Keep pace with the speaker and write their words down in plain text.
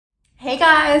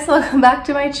guys, welcome back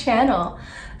to my channel.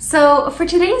 So for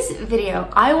today's video,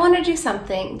 I want to do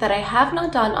something that I have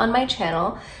not done on my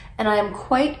channel and I am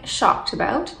quite shocked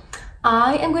about.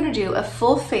 I am going to do a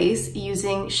full face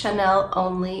using Chanel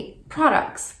only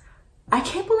products. I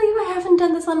can't believe I haven't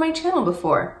done this on my channel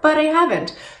before, but I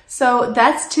haven't. So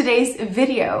that's today's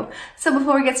video. So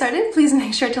before we get started, please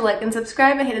make sure to like and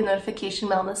subscribe and hit the notification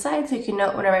bell on the side so you can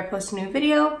know whenever I post a new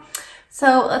video.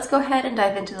 So let's go ahead and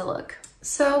dive into the look.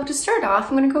 So to start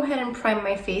off, I'm going to go ahead and prime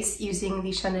my face using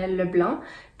the Chanel Blanc.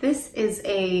 This is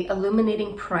a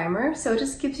illuminating primer, so it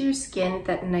just gives your skin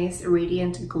that nice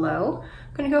radiant glow.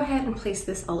 I'm going to go ahead and place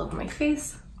this all over my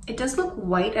face. It does look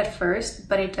white at first,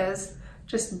 but it does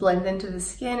just blend into the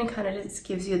skin and kind of just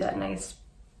gives you that nice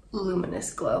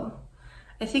luminous glow.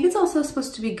 I think it's also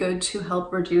supposed to be good to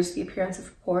help reduce the appearance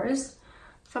of pores,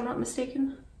 if I'm not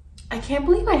mistaken. I can't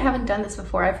believe I haven't done this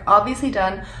before. I've obviously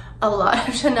done a lot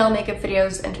of Chanel makeup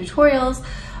videos and tutorials,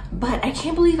 but I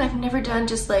can't believe I've never done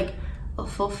just like a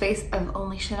full face of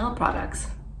only Chanel products.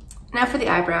 Now for the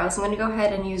eyebrows, I'm going to go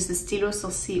ahead and use the Stylo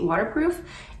Sourcils waterproof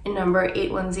in number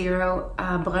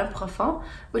 810 Brun Profond,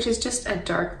 which is just a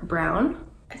dark brown.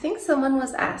 I think someone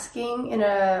was asking in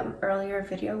an earlier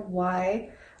video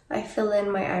why I fill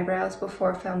in my eyebrows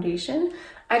before foundation.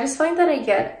 I just find that I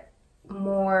get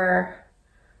more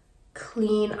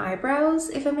clean eyebrows,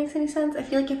 if it makes any sense. I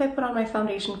feel like if I put on my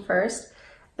foundation first,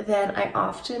 then I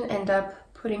often end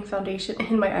up putting foundation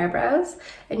in my eyebrows,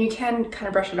 and you can kind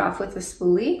of brush it off with a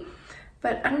spoolie,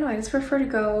 but I don't know, I just prefer to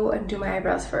go and do my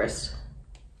eyebrows first.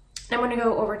 I'm going to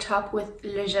go over top with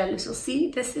Le Gel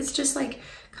Sourcils. This is just like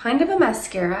kind of a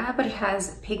mascara, but it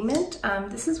has pigment.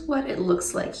 This is what it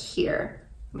looks like here.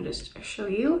 Let me just show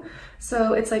you.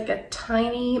 So it's like a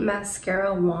tiny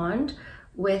mascara wand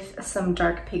with some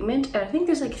dark pigment, and I think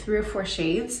there's like 3 or 4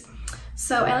 shades.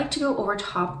 So I like to go over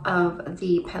top of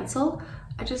the pencil.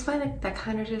 I just find like that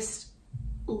kind of just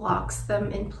locks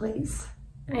them in place.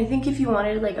 And I think if you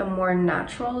wanted like a more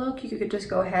natural look, you could just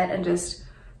go ahead and just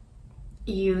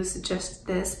use just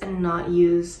this and not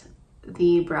use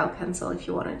the brow pencil if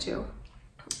you wanted to.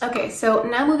 Okay, so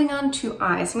now moving on to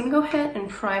eyes. I'm gonna go ahead and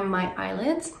prime my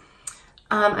eyelids.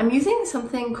 I'm using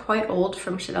something quite old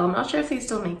from Chanel. I'm not sure if they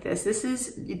still make this. This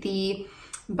is the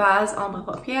Beige Ombres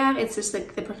Paupière. It's just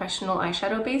like the professional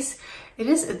eyeshadow base. It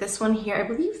is this one here. I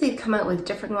believe they've come out with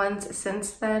different ones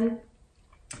since then,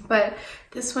 but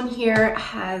this one here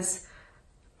has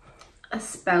a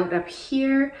spout up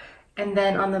here, and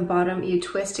then on the bottom you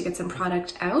twist to get some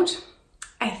product out.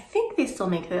 I think they still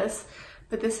make this,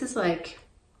 but this is like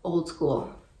old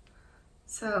school.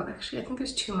 So actually I think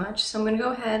there's too much. So I'm gonna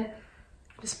go ahead,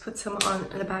 just put some on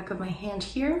the back of my hand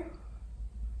here,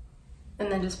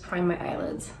 and then just prime my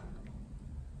eyelids.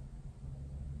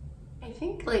 I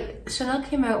think like Chanel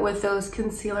came out with those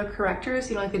concealer correctors,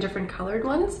 you know, like the different colored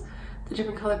ones, the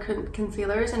different color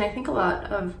concealers, and I think a lot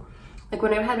of, like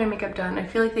when I've had my makeup done, I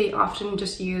feel like they often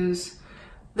just use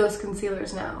those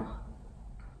concealers now.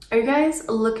 Are you guys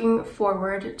looking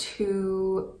forward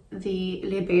to the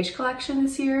Les Beige collection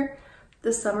this year?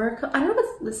 The summer, I don't know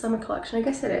if it's the summer collection, I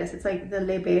guess it is. It's like the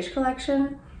Les Beige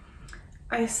collection.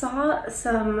 I saw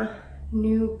some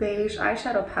new beige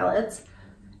eyeshadow palettes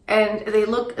and they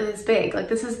look this big. Like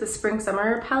this is the spring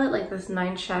summer palette, like this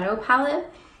 9 shadow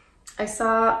palette. I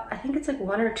saw, I think it's like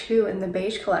 1 or 2 in the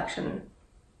beige collection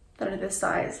that are this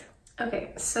size.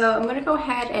 Okay, so I'm gonna go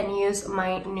ahead and use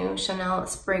my new Chanel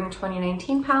Spring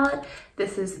 2019 palette.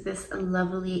 This is this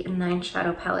lovely 9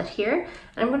 shadow palette here.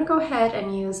 And I'm gonna go ahead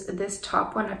and use this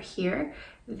top one up here,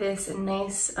 this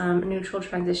nice neutral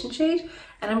transition shade.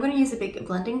 And I'm gonna use a big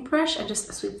blending brush and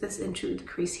just sweep this into the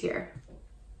crease here.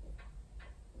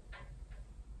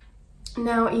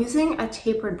 Now using a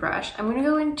tapered brush, I'm gonna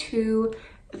go into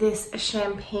this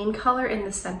champagne color in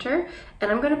the center, and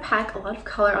I'm gonna pack a lot of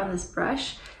color on this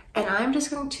brush. And I'm just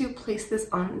going to place this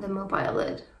on the mobile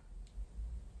lid.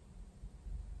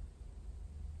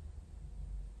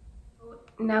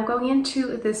 Now going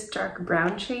into this dark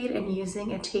brown shade and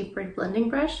using a tapered blending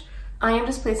brush, I am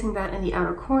just placing that in the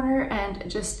outer corner and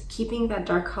just keeping that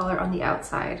dark color on the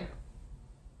outside.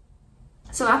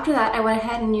 So after that, I went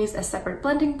ahead and used a separate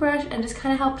blending brush and just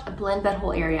kind of helped blend that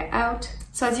whole area out.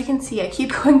 So as you can see, I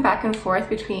keep going back and forth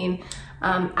between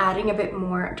adding a bit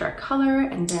more dark color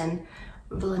and then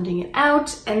blending it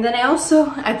out. And then I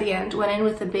also, at the end, went in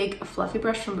with a big fluffy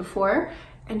brush from before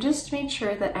and just made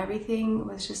sure that everything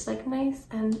was just like nice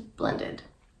and blended.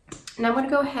 Now I'm going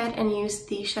to go ahead and use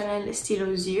the Chanel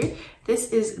Stylo Yeux.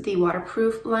 This is the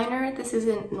waterproof liner. This is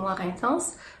in Noir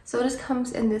Intense. So it just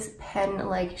comes in this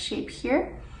pen-like shape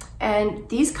here. And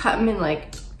these come in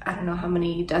like I don't know how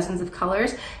many dozens of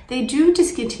colors. They do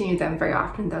discontinue them very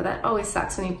often though. That always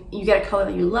sucks when you get a color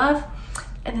that you love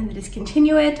and then they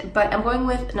discontinue it. But I'm going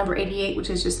with number 88, which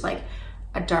is just like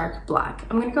a dark black.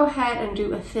 I'm gonna go ahead and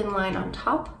do a thin line on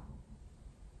top.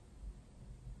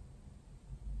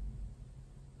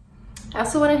 I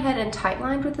also went ahead and tight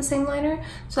lined with the same liner.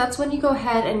 So that's when you go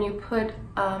ahead and you put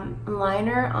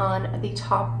liner on the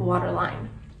top waterline.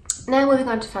 Now moving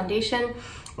on to foundation,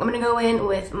 I'm gonna go in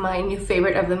with my new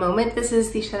favorite of the moment. This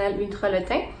is the Chanel Ultra Le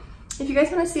Teint. If you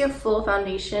guys wanna see a full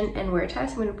foundation and wear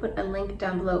test, I'm gonna put a link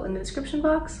down below in the description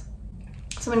box.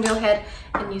 So I'm gonna go ahead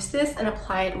and use this and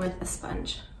apply it with a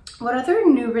sponge. What other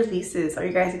new releases are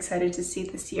you guys excited to see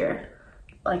this year?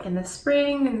 Like in the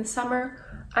spring, in the summer?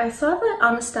 I saw that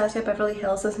Anastasia Beverly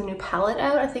Hills has a new palette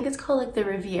out. I think it's called like the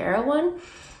Riviera one.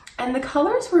 And the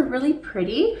colors were really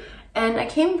pretty. And I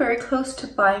came very close to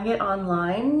buying it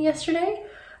online yesterday.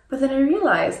 But then I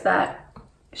realized that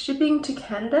shipping to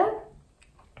Canada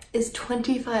is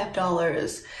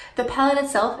 $25. The palette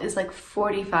itself is like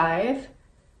 $45.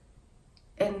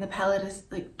 And the palette is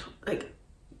like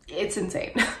it's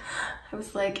insane. I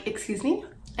was like, excuse me?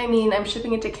 I mean, I'm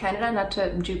shipping it to Canada, not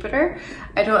to Jupiter.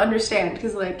 I don't understand,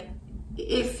 because like,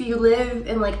 if you live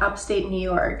in like upstate New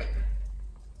York,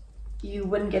 you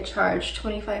wouldn't get charged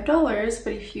 $25,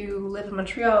 but if you live in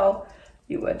Montreal,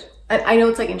 you would. I know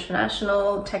it's like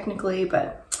international technically,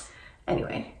 but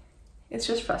anyway, it's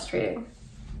just frustrating.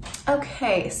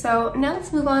 Okay, so now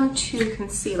let's move on to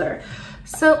concealer.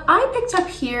 So I picked up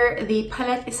here the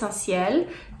palette Essentielle.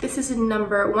 This is in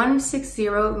number 160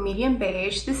 medium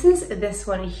beige. This is this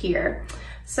one here.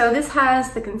 So this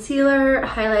has the concealer,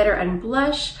 highlighter, and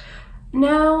blush.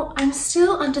 Now I'm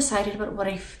still undecided about what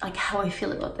how I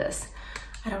feel about this.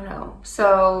 I don't know.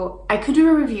 So I could do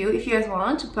a review if you guys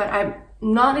want, but I'm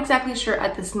not exactly sure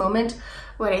at this moment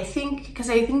what I think, because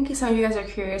I think some of you guys are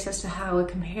curious as to how it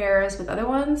compares with other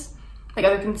ones, like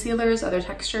other concealers, other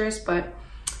textures, but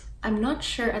I'm not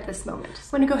sure at this moment.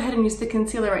 I'm gonna go ahead and use the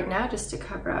concealer right now just to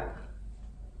cover up.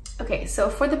 Okay, so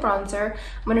for the bronzer,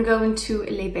 I'm gonna go into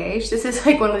Les Beige. This is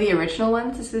like one of the original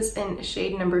ones. This is in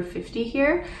shade number 50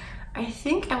 here. I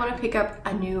think I wanna pick up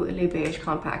a new Les Beige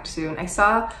compact soon. I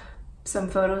saw some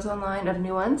photos online of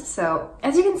new ones. So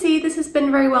as you can see, this has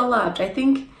been very well loved. I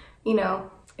think, you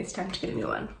know, it's time to get a new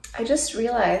one. I just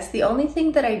realized the only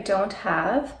thing that I don't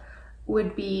have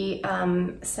would be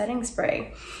setting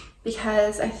spray,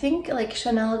 because I think like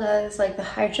Chanel does like the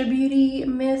Hydra Beauty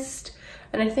mist,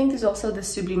 and I think there's also the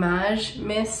Sublimage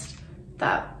mist.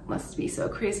 That must be so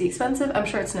crazy expensive. I'm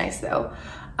sure it's nice though.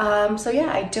 So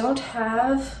yeah, I don't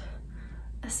have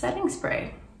a setting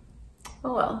spray.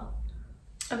 Oh well.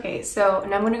 Okay, so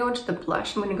now I'm gonna go into the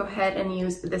blush. I'm gonna go ahead and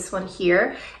use this one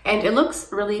here. And it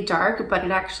looks really dark, but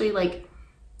it actually like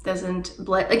doesn't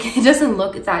blend, like it doesn't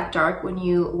look that dark when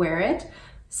you wear it.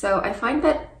 So I find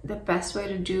that the best way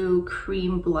to do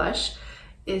cream blush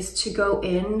is to go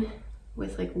in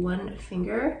with like one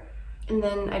finger, and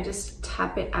then I just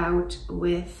tap it out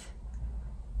with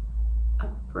a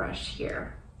brush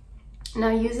here. Now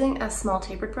using a small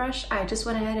tapered brush, I just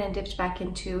went ahead and dipped back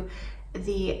into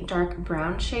the dark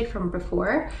brown shade from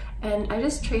before, and I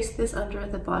just traced this under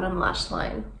the bottom lash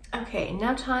line. Okay,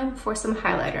 now time for some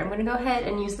highlighter. I'm gonna go ahead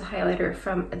and use the highlighter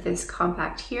from this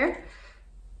compact here.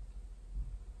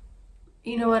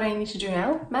 You know what I need to do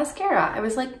now? Mascara. I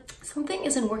was like, something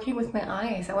isn't working with my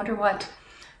eyes. I wonder what.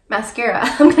 Mascara.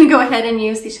 I'm gonna go ahead and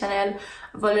use the Chanel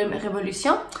Volume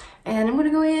Revolution, and I'm gonna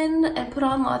go in and put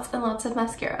on lots and lots of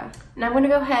mascara. Now I'm gonna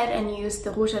go ahead and use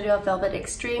the Rouge Allure Velvet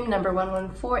Extreme number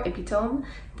 114 Epitome.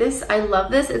 This, I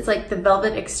love this. It's like the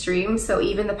Velvet Extreme, so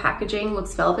even the packaging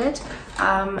looks velvet.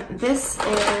 This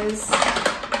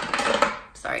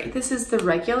is the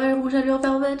regular Rouge Allure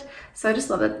Velvet, so I just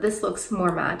love it. This looks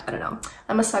more matte. I don't know.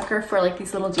 I'm a sucker for like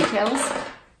these little details.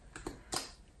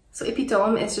 So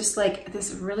Epitome is just like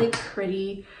this really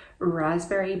pretty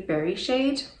raspberry berry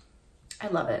shade. I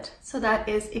love it. So that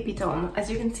is Epitome.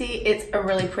 As you can see, it's a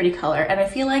really pretty color, and I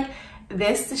feel like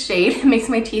this shade makes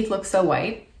my teeth look so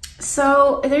white.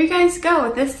 So there you guys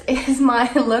go. This is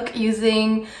my look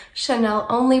using Chanel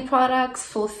only products,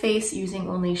 full face using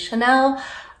only Chanel.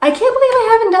 I can't believe I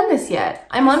haven't done this yet.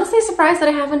 I'm honestly surprised that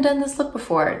I haven't done this look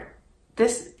before.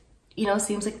 This, you know,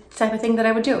 seems like the type of thing that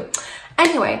I would do.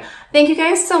 Anyway, thank you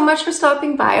guys so much for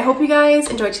stopping by. I hope you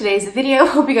guys enjoyed today's video.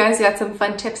 Hope you guys got some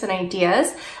fun tips and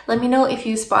ideas. Let me know if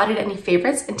you spotted any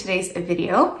favorites in today's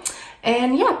video.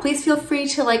 And yeah, please feel free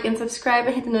to like and subscribe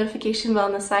and hit the notification bell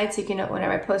on the side so you can know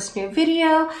whenever I post a new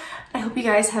video. I hope you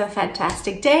guys have a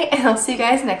fantastic day, and I'll see you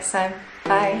guys next time.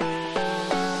 Bye.